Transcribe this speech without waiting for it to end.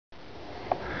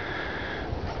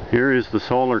Here is the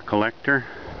solar collector.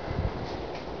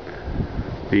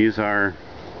 These are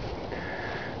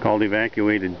called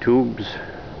evacuated tubes.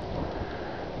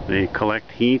 They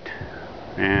collect heat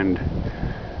and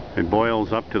it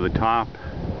boils up to the top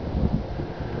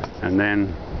and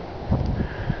then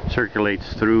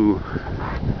circulates through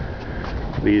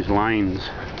these lines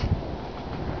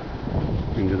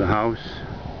into the house.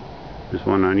 There's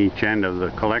one on each end of the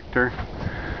collector.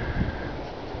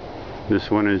 This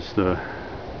one is the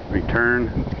return.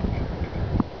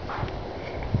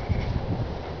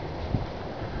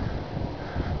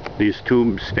 These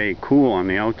tubes stay cool on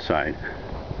the outside.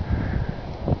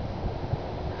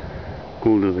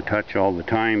 Cool to the touch all the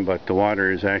time, but the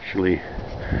water is actually,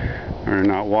 or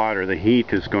not water, the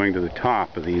heat is going to the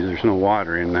top of these. There's no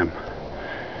water in them.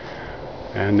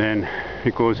 And then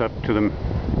it goes up to the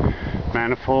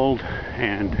manifold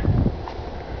and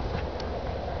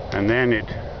then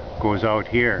it goes out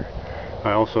here.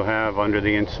 I also have under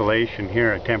the insulation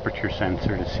here a temperature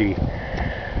sensor to see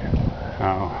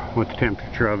what the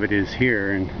temperature of it is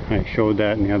here, and I showed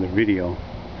that in the other video.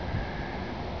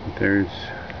 But there's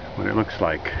what it looks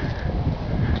like.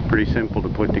 Pretty simple to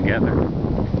put together.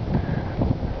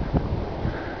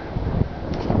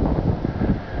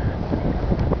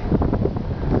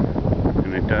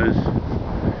 And it does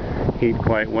heat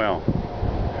quite well.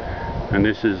 And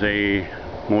this is a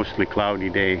mostly cloudy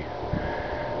day.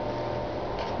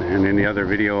 And in the other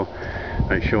video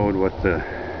I showed what the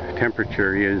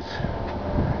temperature is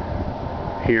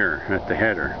here at the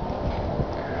header.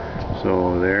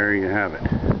 So there you have it.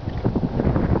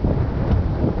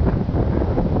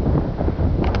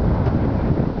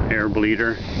 Air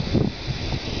bleeder.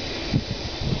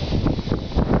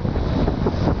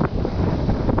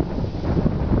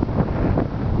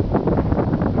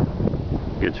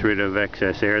 Gets rid of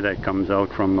excess air that comes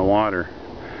out from the water.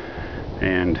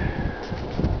 And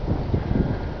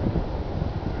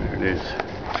there it is.